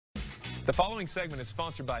The following segment is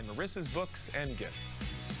sponsored by Marissa's Books and Gifts.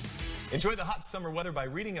 Enjoy the hot summer weather by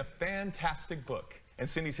reading a fantastic book. And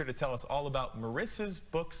Cindy's here to tell us all about Marissa's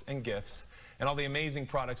Books and Gifts and all the amazing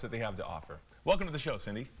products that they have to offer. Welcome to the show,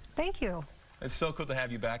 Cindy. Thank you. It's so cool to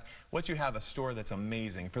have you back. What you have, a store that's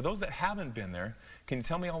amazing. For those that haven't been there, can you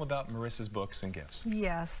tell me all about Marissa's Books and Gifts?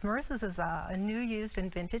 Yes, Marissa's is a new, used,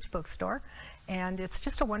 and vintage bookstore, and it's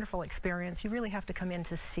just a wonderful experience. You really have to come in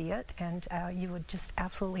to see it, and you would just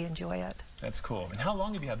absolutely enjoy it. That's cool. And how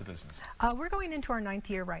long have you had the business? We're going into our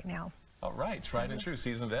 9th year right now. All right, tried and true,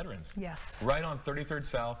 seasoned veterans. Yes. Right on 33rd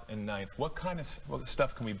South and 9th. What kind of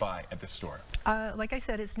stuff can we buy at this store? Like I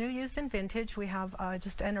said, it's new, used, and vintage. We have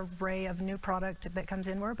just an array of new product that comes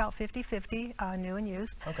in. We're about 50-50, new and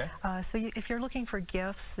used. Okay. So if you're looking for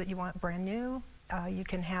gifts that you want brand new, you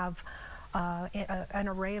can have an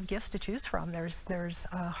array of gifts to choose from. There's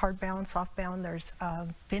hardbound, softbound, there's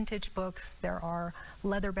vintage books, there are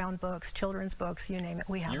leather-bound books, children's books, you name it,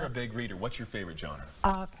 we have You're it. a big reader. What's your favorite genre?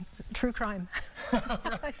 True crime.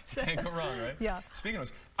 Right. Can't go wrong, right? Yeah. Speaking of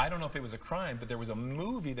which, I don't know if it was a crime, but there was a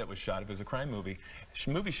movie that was shot. It was a crime movie.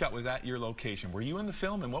 Movie shot was at your location. Were you in the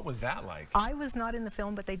film, and what was that like? I was not in the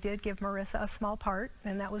film, but they did give Marissa a small part,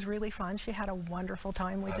 and that was really fun. She had a wonderful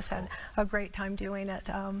time. We just had a great time doing it,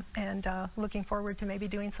 and looking forward to maybe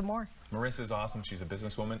doing some more. Marissa's awesome. She's a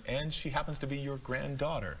businesswoman, and she happens to be your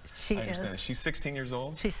granddaughter. She is. She's 16 years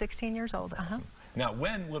old? She's 16 years old, Awesome. Now,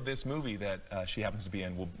 when will this movie that she happens to be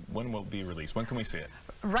in, when will it be released? When can we see it?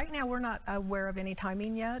 Right now, we're not aware of any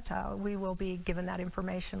timing yet. We will be given that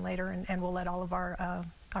information later, and we'll let all of our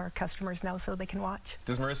customers know so they can watch.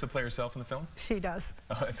 Does Marissa play herself in the film? She does.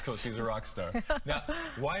 Oh, that's cool. She's a rock star. Now,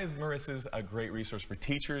 why is Marissa's a great resource for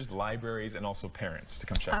teachers, libraries, and also parents to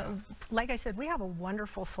come check out? Like I said, we have a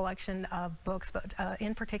wonderful selection of books, but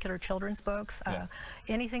in particular children's books.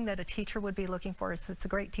 Anything that a teacher would be looking for, it's a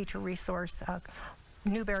great teacher resource.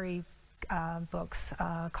 Newbery books,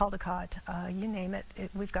 Caldecott, you name it.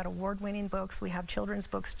 We've got award-winning books. We have children's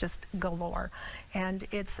books just galore, and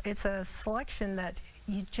it's a selection that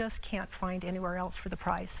you just can't find anywhere else for the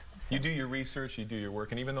price. So. You do your research, you do your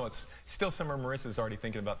work, and even though it's still summer, Marissa's already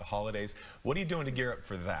thinking about the holidays. What are you doing to gear up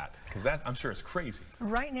for that? Because that, I'm sure, is crazy.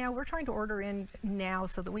 Right now, we're trying to order in now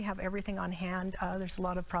so that we have everything on hand. There's a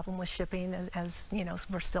lot of problem with shipping, as you know,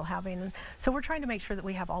 we're still having. And so we're trying to make sure that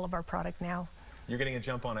we have all of our product now. You're getting a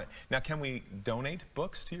jump on it. Now, can we donate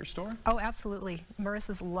books to your store? Oh, absolutely.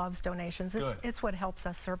 Marissa's loves donations. It's what helps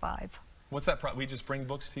us survive. What's that? We just bring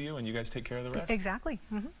books to you and you guys take care of the rest? Exactly.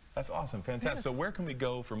 Mm-hmm. That's awesome. Fantastic. Yes. So where can we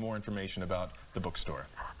go for more information about the bookstore?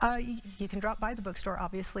 You can drop by the bookstore,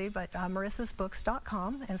 obviously, but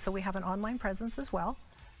marissasbooks.com, and so we have an online presence as well.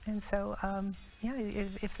 And so, yeah,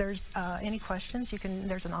 if there's any questions,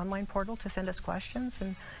 there's an online portal to send us questions,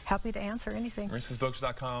 and happy to answer anything.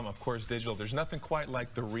 Marissasbooks.com, of course, digital. There's nothing quite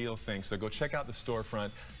like the real thing, so go check out the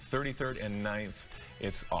storefront, 33rd and 9th.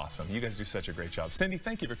 It's awesome. You guys do such a great job. Cindy,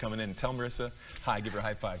 thank you for coming in. Tell Marissa hi, give her a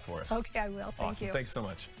high five for us. Okay, I will. Thank you. Thanks so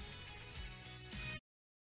much.